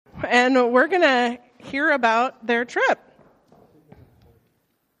and we're going to hear about their trip.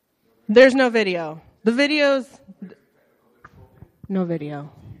 There's no video. The video's... No video.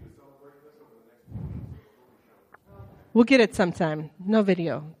 We'll get it sometime. No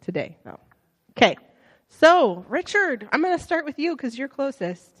video today. No. Okay. So, Richard, I'm going to start with you because you're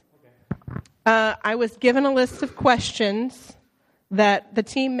closest. I was given a list of questions that the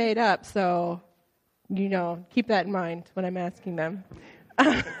team made up, so, keep that in mind when I'm asking them.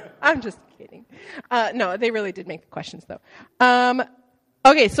 I'm just kidding. No, they really did make the questions, though.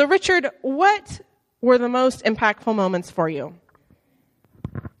 Okay, so, Richard, what were the most impactful moments for you?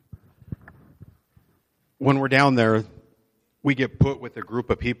 When we're down there, we get put with a group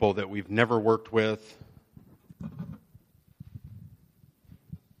of people that we've never worked with.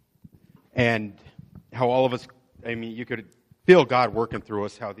 And how all of us, you could feel God working through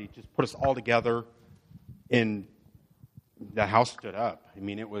us, how He just put us all together and the house stood up.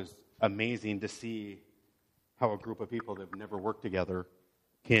 It was amazing to see how a group of people that have never worked together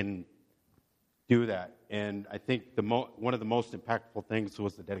can do that. And I think one of the most impactful things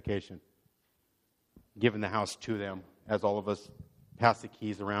was the dedication. Giving the house to them as all of us pass the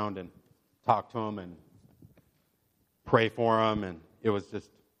keys around and talk to them and pray for them. And it was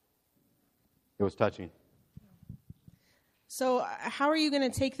touching. So how are you going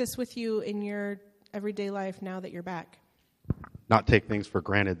to take this with you in your everyday life now that you're back? Not take things for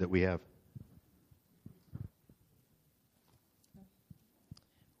granted that we have.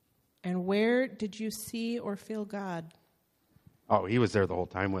 And where did you see or feel God? Oh, He was there the whole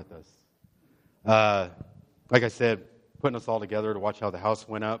time with us. Like I said, putting us all together to watch how the house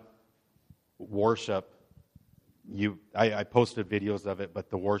went up. Worship. I posted videos of it, but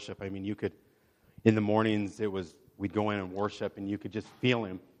the worship, you could, in the mornings, we'd go in and worship, and you could just feel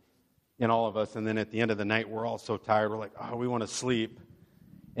Him in all of us. And then at the end of the night, we're all so tired. We're like, we want to sleep.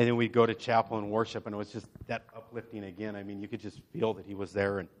 And then we'd go to chapel and worship, and it was just that uplifting again. You could just feel that He was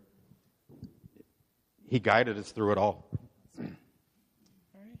there, and He guided us through it all. All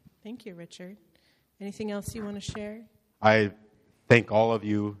right. Thank you, Richard. Anything else you want to share? I thank all of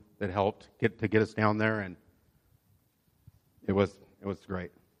you that helped get us down there, and it was great.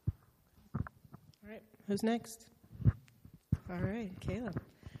 All right. Who's next? All right, Caleb.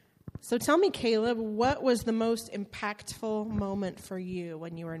 So tell me, Caleb, what was the most impactful moment for you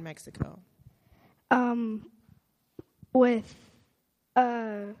when you were in Mexico? With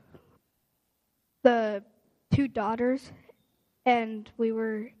the two daughters, and we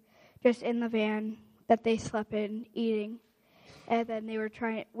were just in the van that they slept in, eating, and then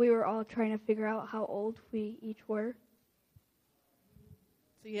we were all trying to figure out how old we each were.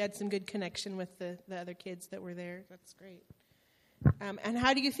 So you had some good connection with the other kids that were there. That's great. And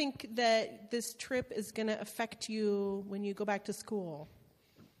how do you think that this trip is going to affect you when you go back to school?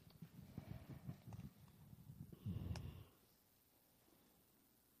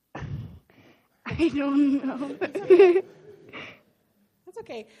 I don't know. That's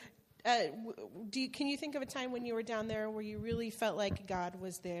okay. Can you think of a time when you were down there where you really felt like God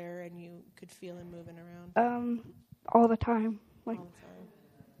was there and you could feel Him moving around? All the time. All the time.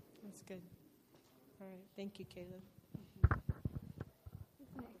 That's good. All right. Thank you, Caleb.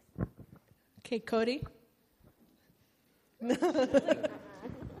 Okay, Cody? Do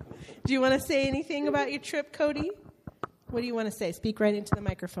you want to say anything about your trip, Cody? What do you want to say? Speak right into the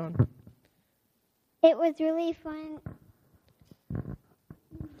microphone. It was really fun.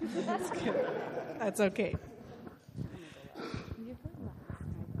 That's good. That's okay.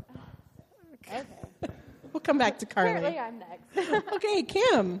 Okay. We'll come back to Carly. Apparently I'm next. Okay,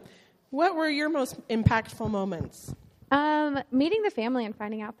 Kim, what were your most impactful moments? Meeting the family and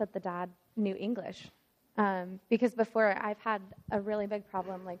finding out that the dad knew English. Because before I've had a really big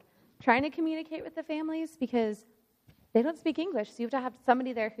problem, like trying to communicate with the families because they don't speak English. So you have to have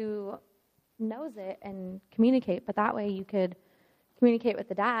somebody there who knows it and communicate. But that way you could communicate with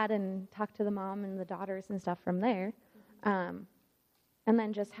the dad and talk to the mom and the daughters and stuff from there. And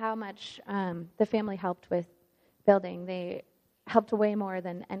then just how much the family helped with building. They helped way more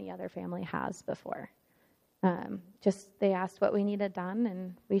than any other family has before. Just they asked what we needed done,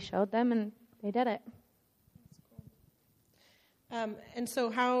 and we showed them, and they did it. And so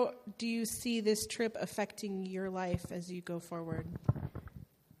how do you see this trip affecting your life as you go forward?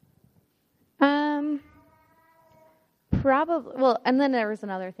 Probably. Well, and then there was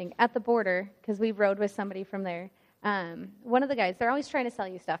another thing. At the border, because we rode with somebody from there, one of the guys, they're always trying to sell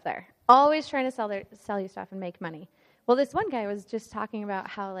you stuff there. Always trying to sell you stuff and make money. Well, this one guy was just talking about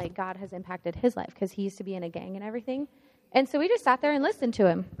how like God has impacted his life because he used to be in a gang and everything. And so we just sat there and listened to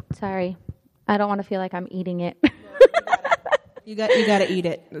him. Sorry. I don't want to feel like I'm eating it. No, You got to eat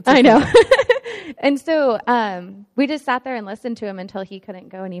it. It's I okay. know. And so we just sat there and listened to him until he couldn't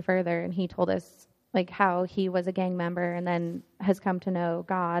go any further, and he told us like how he was a gang member and then has come to know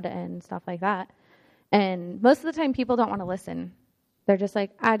God and stuff like that. And most of the time, people don't want to listen. They're just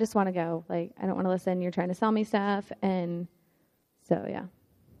like, I just want to go. Like, I don't want to listen. You're trying to sell me stuff, and so yeah.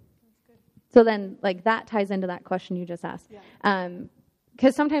 So then, like, that ties into that question you just asked.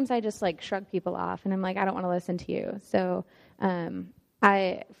 Because sometimes I just, like, shrug people off, and I'm like, I don't want to listen to you. So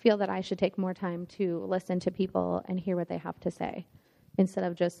I feel that I should take more time to listen to people and hear what they have to say instead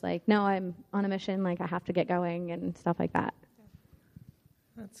of just, like, no, I'm on a mission, like, I have to get going and stuff like that.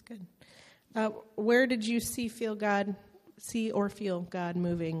 That's good. Where did you see or feel God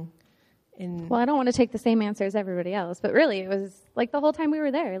moving in? Well, I don't want to take the same answer as everybody else, but really it was like the whole time we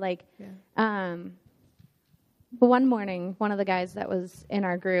were there. Like, one morning, one of the guys that was in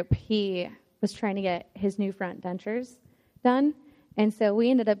our group, he was trying to get his new front dentures done. And so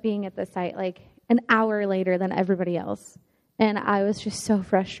we ended up being at the site like an hour later than everybody else. And I was just so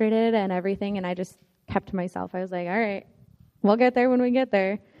frustrated and everything. And I just kept to myself. I was like, all right, we'll get there when we get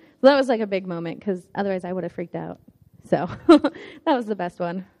there. So that was like a big moment because otherwise I would have freaked out. So that was the best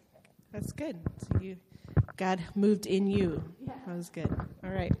one. That's good. So God moved in you. Yeah. That was good. All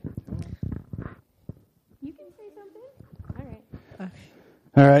right. You can say something? All right. Okay.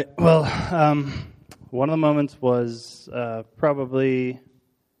 All right. Well, one of the moments was probably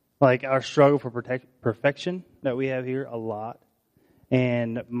like our struggle for perfection that we have here a lot.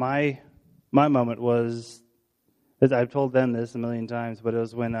 And my moment was, as I've told them this a million times, but it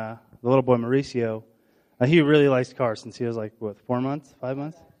was when the little boy Mauricio, he really likes cars since he was like, 4 months, 5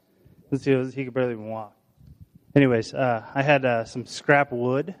 months? Since he could barely even walk. Anyways, I had some scrap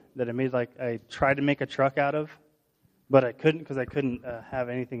wood that I tried to make a truck out of, but I couldn't because I couldn't have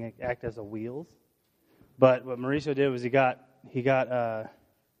anything act as a wheels. But what Mauricio did was he got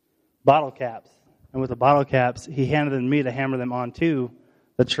bottle caps, and with the bottle caps, he handed them to me to hammer them onto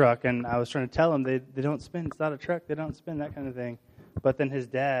the truck. And I was trying to tell him they don't spin. It's not a truck. They don't spin, that kind of thing. But then his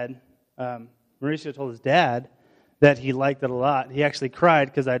dad, Mauricio told his dad that he liked it a lot. He actually cried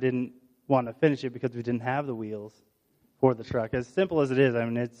because I didn't want to finish it because we didn't have the wheels for the truck. As simple as it is, I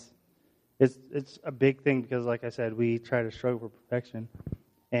mean, it's a big thing because, like I said, we try to struggle for perfection.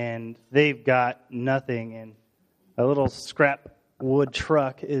 And they've got nothing, and a little scrap wood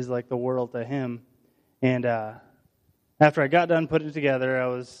truck is like the world to him. And after I got done putting it together, I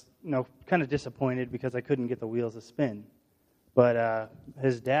was, kind of disappointed because I couldn't get the wheels to spin. But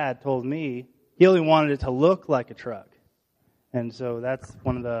his dad told me he only wanted it to look like a truck, and so that's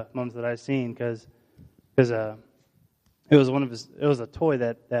one of the moments that I've seen because it was it was a toy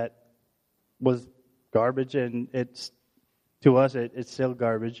that was garbage, and it's. To us, it's still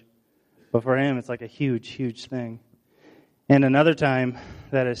garbage, but for him, it's like a huge, huge thing. And another time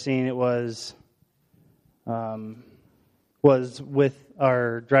that I've seen it was with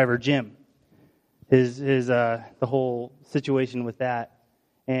our driver Jim. The whole situation with that,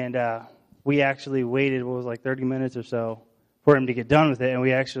 and we actually waited 30 minutes or so for him to get done with it, and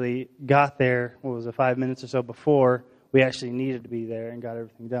we actually got there 5 minutes or so before we actually needed to be there and got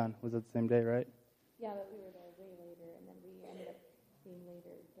everything done. Was it the same day, right? Yeah, but we were there way later, and then we ended up being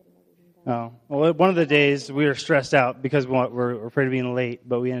later getting everything done. Oh, well, one of the days we were stressed out because we're afraid of being late,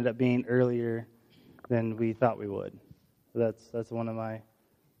 but we ended up being earlier than we thought we would. So that's one of my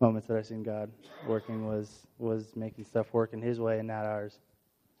moments that I've seen God working was making stuff work in His way and not ours.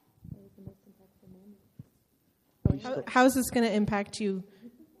 How is this going to impact you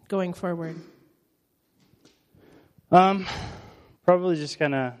going forward? Probably just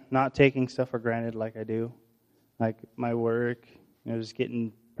kind of not taking stuff for granted like I do. Like my work, just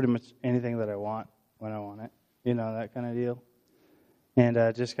getting pretty much anything that I want when I want it. That kind of deal. And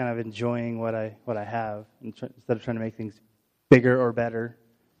just kind of enjoying what I have instead of trying to make things bigger or better.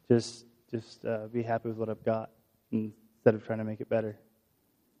 Just be happy with what I've got instead of trying to make it better.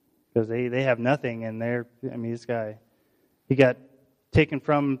 Because they have nothing, and this guy, he got taken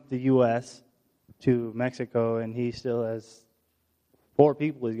from the U.S. to Mexico, and he still has 4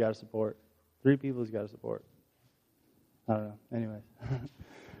 people he's got to support, 3 people he's got to support. I don't know. Anyways,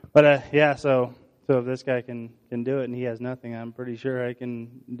 but so if this guy can do it and he has nothing, I'm pretty sure I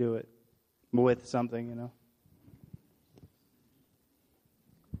can do it with something,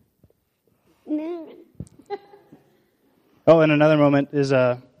 Oh, and another moment is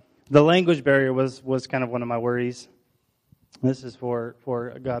the language barrier was kind of one of my worries. This is for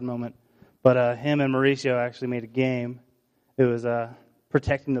a God moment. But him and Mauricio actually made a game. It was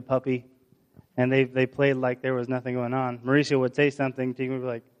protecting the puppy. And they played like there was nothing going on. Mauricio would say something, Tegan would be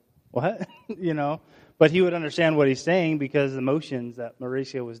like, what? But he would understand what he's saying because the motions that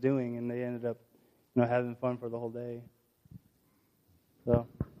Mauricio was doing, and they ended up, having fun for the whole day. So.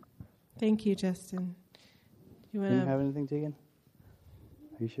 Thank you, Justin. You You want didn't have to? anything, Tegan?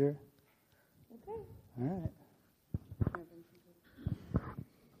 Are you sure? Okay. All right.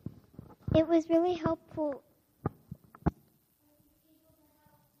 It was really helpful.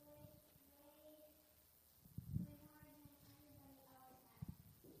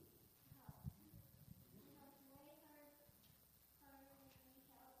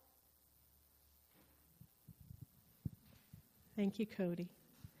 Thank you, Cody.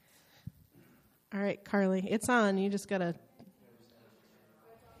 All right, Carly, it's on. You just gotta.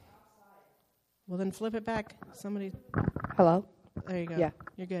 Well, then flip it back. Somebody. Hello? There you go. Yeah.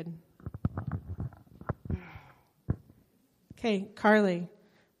 You're good. Okay, Carly,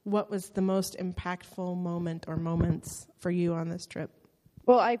 what was the most impactful moment or moments for you on this trip?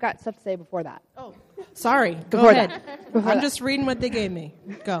 Well, I've got stuff to say before that. Oh, sorry. Go Before ahead. that. Before I'm that. just reading what they gave me.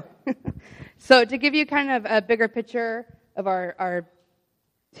 Go. So to give you kind of a bigger picture of our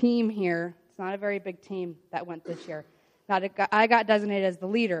team here, it's not a very big team that went this year. I got designated as the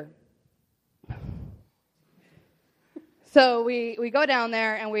leader. So we go down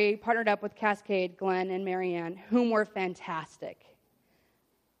there and we partnered up with Cascade, Glenn, and Marianne, whom were fantastic.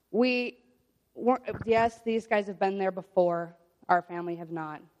 Yes, these guys have been there before. Our family have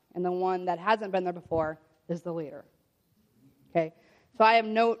not. And the one that hasn't been there before is the leader. Okay? So I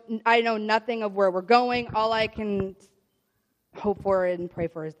know nothing of where we're going. All I can hope for and pray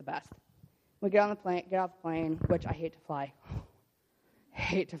for is the best. We get off the plane, which I hate to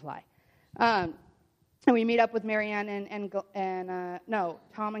fly. And we meet up with Marianne and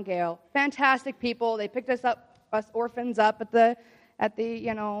Tom and Gail. Fantastic people. They picked us orphans up at the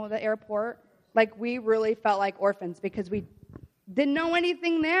airport. Like, we really felt like orphans because we didn't know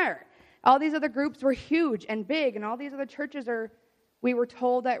anything there. All these other groups were huge and big, and all these other churches we were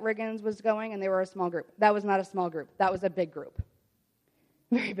told that Riggins was going, and they were a small group. That was not a small group. That was a big group.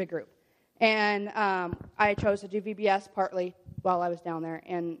 Very big group. And I chose to do VBS partly while I was down there,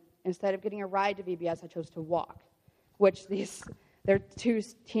 and instead of getting a ride to VBS, I chose to walk, which their two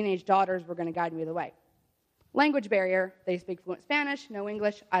teenage daughters were going to guide me the way. Language barrier. They speak fluent Spanish, no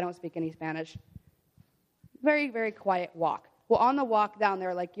English. I don't speak any Spanish. Very, very quiet walk. Well, on the walk down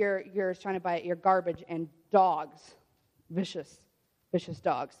there, like you're trying to buy your garbage and dogs, vicious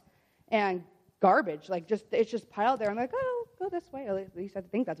dogs, and garbage, it's just piled there. I'm like, oh, go this way. At least I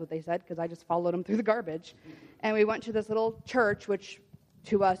think that's what they said because I just followed them through the garbage. And we went to this little church, which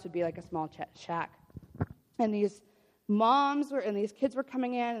to us would be like a small shack. And these moms and these kids were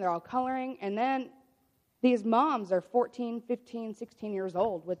coming in, and they're all coloring. And then these moms are 14, 15, 16 years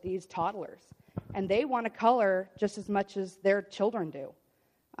old with these toddlers. And they want to color just as much as their children do.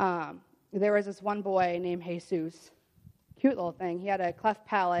 There was this one boy named Jesus, cute little thing. He had a cleft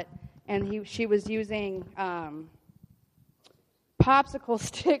palate, and she was using popsicle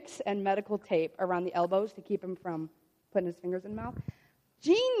sticks and medical tape around the elbows to keep him from putting his fingers in the mouth.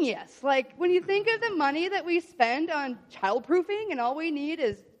 Genius. Like, when you think of the money that we spend on childproofing and all we need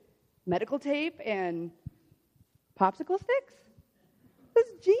is medical tape and popsicle sticks,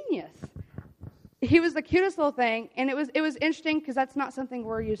 that's genius. He was the cutest little thing, and it was interesting because that's not something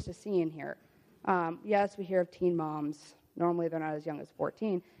we're used to seeing here. Yes, we hear of teen moms. Normally they're not as young as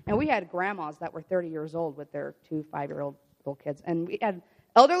 14. And we had grandmas that were 30 years old with their 2 5-year-old little kids. And we had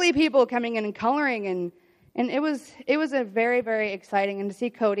elderly people coming in and coloring, and it was a very, very exciting. And to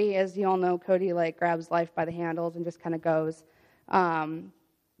see Cody, as you all know, Cody grabs life by the handles and just kind of goes.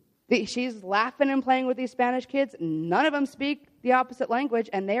 She's laughing and playing with these Spanish kids. None of them speak the opposite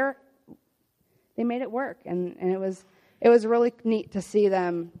language, and they made it work. And it was really neat to see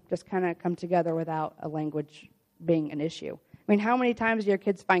them just kind of come together without a language being an issue. I mean, how many times do your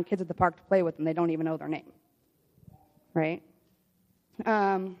kids find kids at the park to play with and they don't even know their name? Right?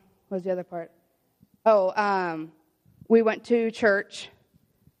 What was the other part? We went to church,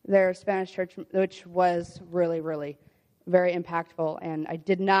 their Spanish church, which was really, really very impactful. And I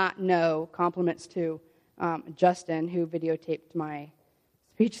did not know, compliments to Justin, who videotaped my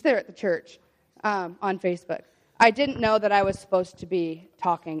speech there at the church on Facebook. I didn't know that I was supposed to be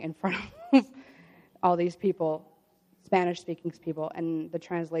talking in front of all these people, Spanish-speaking people, and the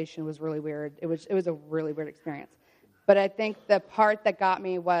translation was really weird. It was a really weird experience. But I think the part that got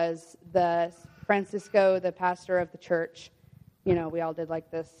me was Francisco, the pastor of the church. We all did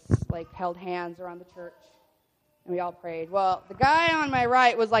held hands around the church, and we all prayed. Well, the guy on my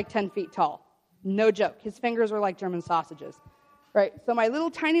right was 10 feet tall. No joke. His fingers were like German sausages. Right? So my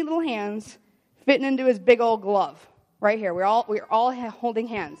tiny little hands fitting into his big old glove right here. We're all holding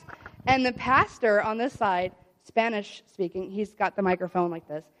hands. And the pastor on this side, Spanish speaking, he's got the microphone like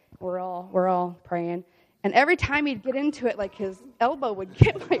this. We're all praying. And every time he'd get into it, like his elbow would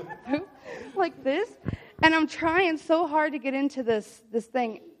get my boot like this. And I'm trying so hard to get into this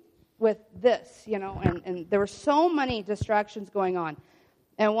thing with this, and there were so many distractions going on.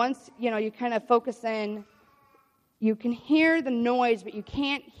 And once, you kind of focus in, you can hear the noise, but you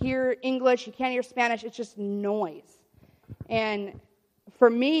can't hear English, you can't hear Spanish, it's just noise. And for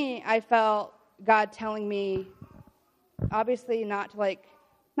me, I felt God telling me, obviously not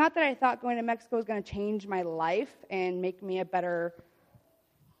that I thought going to Mexico was going to change my life and make me a better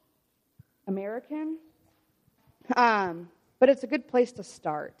American, but it's a good place to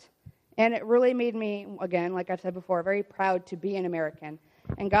start. And it really made me, again, like I've said before, very proud to be an American.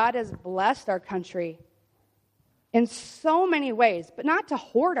 And God has blessed our country in so many ways, but not to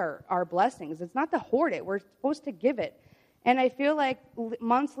hoard our blessings. It's not to hoard it. We're supposed to give it. And I feel like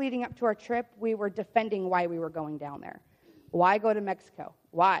months leading up to our trip, we were defending why we were going down there. Why go to Mexico?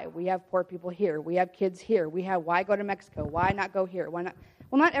 Why? We have poor people here. We have kids here. Why go to Mexico? Why not go here? Why not?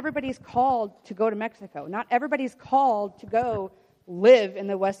 Well, not everybody's called to go to Mexico. Not everybody's called to go live in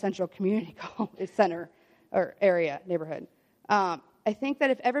the West Central Community Center or area, neighborhood. I think that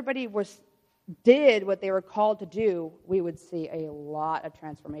if everybody did what they were called to do, we would see a lot of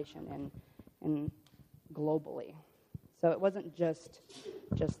transformation and globally. So it wasn't just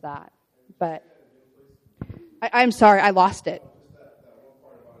that. But I'm sorry, I lost it.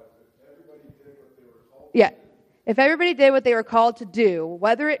 Yeah. If everybody did what they were called to do,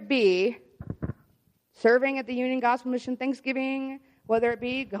 whether it be serving at the Union Gospel Mission Thanksgiving, whether it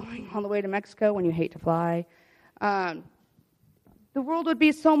be going all the way to Mexico when you hate to fly, the world would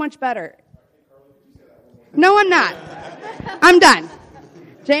be so much better. No, I'm not. I'm done.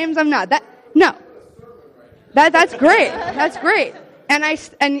 James, I'm not. That's great. That's great. And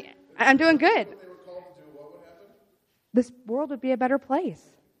I'm doing good. This world would be a better place.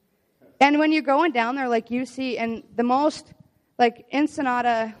 And when you're going down there, like you see, and the most, like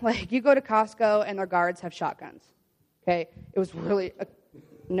Ensenada, like you go to Costco and their guards have shotguns. Okay? It was really,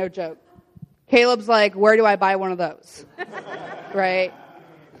 no joke. Caleb's like, where do I buy one of those? Right?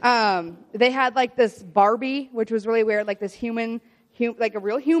 They had like this Barbie, which was really weird, like this human, like a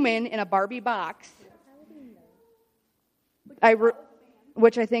real human in a Barbie box.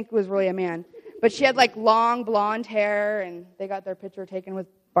 Which I think was really a man. But she had like long blonde hair, and they got their picture taken with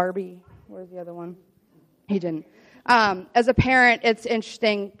Barbie. Where's the other one? He didn't. As a parent, it's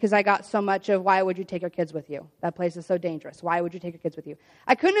interesting because I got so much of why would you take your kids with you? That place is so dangerous. Why would you take your kids with you?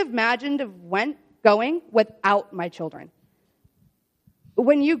 I couldn't have imagined going without my children.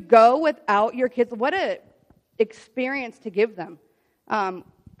 When you go without your kids, what a experience to give them.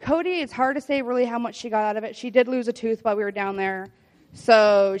 Cody, it's hard to say really how much she got out of it. She did lose a tooth while we were down there.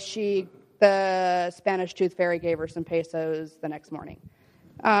 So the Spanish tooth fairy gave her some pesos the next morning.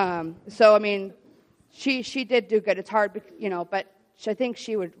 So, I mean, she did do good. It's hard, but I think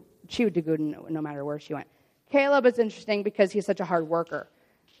she would do good no matter where she went. Caleb is interesting because he's such a hard worker.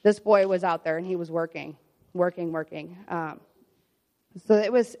 This boy was out there and he was working. So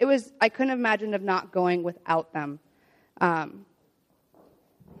it was. I couldn't have imagined of not going without them.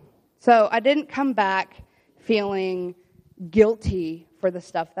 So I didn't come back feeling guilty for the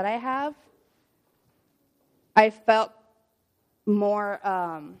stuff that I have. I felt more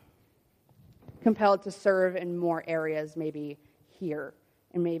compelled to serve in more areas, maybe here,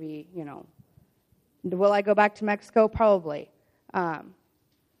 and maybe, will I go back to Mexico? Probably.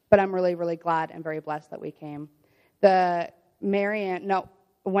 But I'm really, really glad and very blessed that we came. When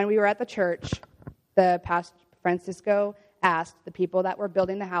we were at the church, the pastor Francisco asked the people that were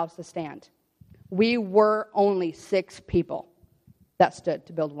building the house to stand. We were only 6 people that stood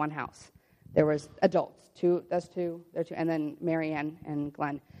to build one house. There was adults, two, and then Marianne and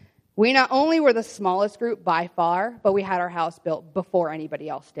Glenn. We not only were the smallest group by far, but we had our house built before anybody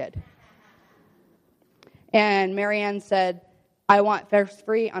else did. And Marianne said, I want First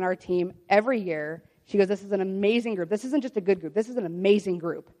Free on our team every year. She goes, this is an amazing group. This isn't just a good group. This is an amazing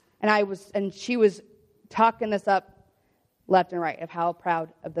group. And she was talking this up left and right of how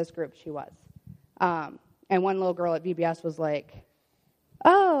proud of this group she was. And one little girl at VBS was like,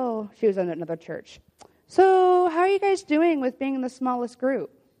 she was in another church. So how are you guys doing with being in the smallest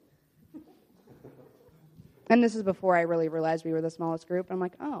group? And this is before I really realized we were the smallest group. I'm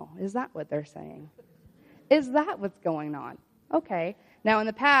like, is that what they're saying? Is that what's going on? Okay. Now, in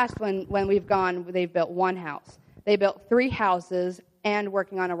the past, when we've gone, they've built one house. They built 3 houses and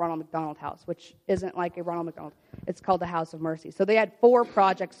working on a Ronald McDonald house, which isn't like a Ronald McDonald. It's called the House of Mercy. So they had 4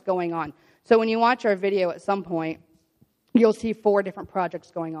 projects going on. So when you watch our video at some point, you'll see 4 different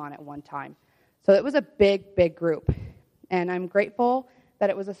projects going on at one time. So it was a big, big group. And I'm grateful that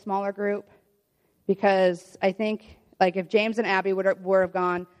it was a smaller group because I think, like, if James and Abby would have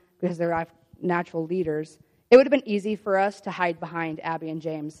gone, because they're natural leaders, it would have been easy for us to hide behind Abby and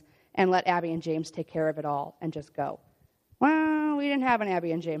James and let Abby and James take care of it all and just go. Well, we didn't have an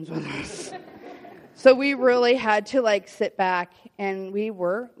Abby and James with us. So we really had to, like, sit back, and we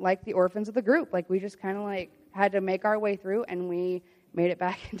were like the orphans of the group. Like, we just kind of, like, had to make our way through, and we made it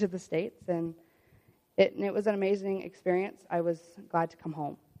back into the States, and it was an amazing experience. I was glad to come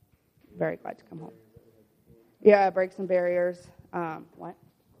home. Very glad to come home. Yeah, break some barriers. What?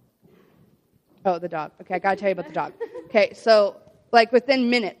 Oh, the dog. Okay, I got to tell you about the dog. Okay, so, like, within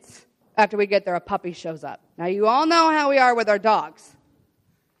minutes after we get there, a puppy shows up. Now, you all know how we are with our dogs.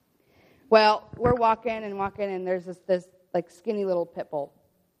 Well, we're walking, and there's this like, skinny little pit bull.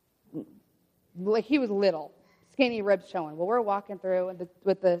 Like, he was little, skinny, ribs showing. Well, we're walking through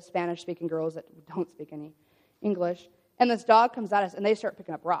with the Spanish-speaking girls that don't speak any English, and this dog comes at us, and they start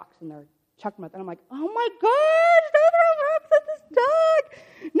picking up rocks, and they're chucking them at them. And I'm like, oh, my God, don't throw rocks at this dog.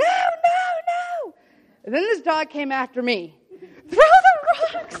 No. And then this dog came after me. Throw the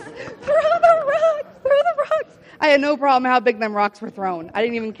rocks. I had no problem how big them rocks were thrown. I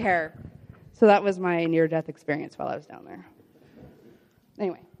didn't even care. So that was my near-death experience while I was down there.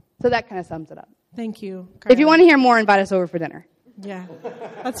 Anyway, so that kind of sums it up. Thank you, Carly. If you want to hear more, invite us over for dinner. Yeah,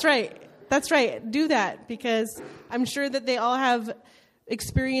 that's right. That's right. Do that, because I'm sure that they all have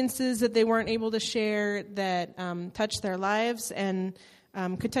experiences that they weren't able to share that touched their lives and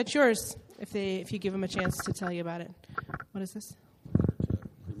could touch yours if you give them a chance to tell you about it. What is this?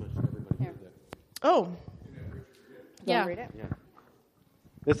 Oh, yeah. Read it? Yeah.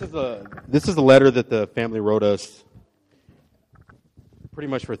 This is a letter that the family wrote us pretty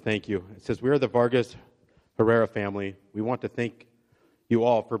much for thank you. It says, we are the Vargas Herrera family. We want to thank you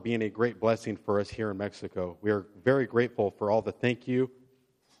all for being a great blessing for us here in Mexico. We are very grateful for all the thank you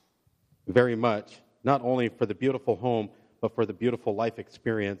very much, not only for the beautiful home, but for the beautiful life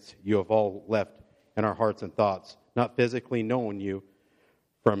experience you have all left in our hearts and thoughts. Not physically knowing you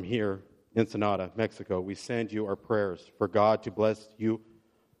from here, Ensenada, Mexico, we send you our prayers for God to bless you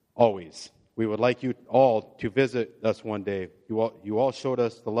always. We would like you all to visit us one day. You all showed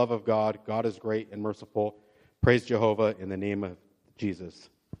us the love of God. God is great and merciful. Praise Jehovah in the name of Jesus.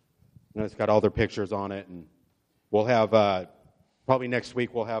 And it's got all their pictures on it. And we'll have, probably next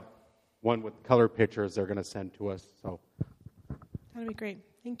week, we'll have one with colored pictures they're going to send to us. So that'd be great.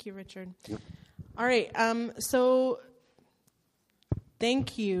 Thank you, Richard. Yep. All right. So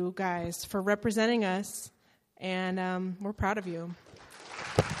thank you, guys, for representing us. And we're proud of you.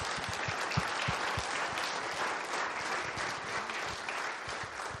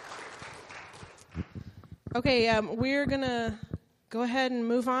 Okay, we're going to go ahead and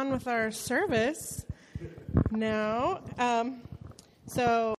move on with our service now. So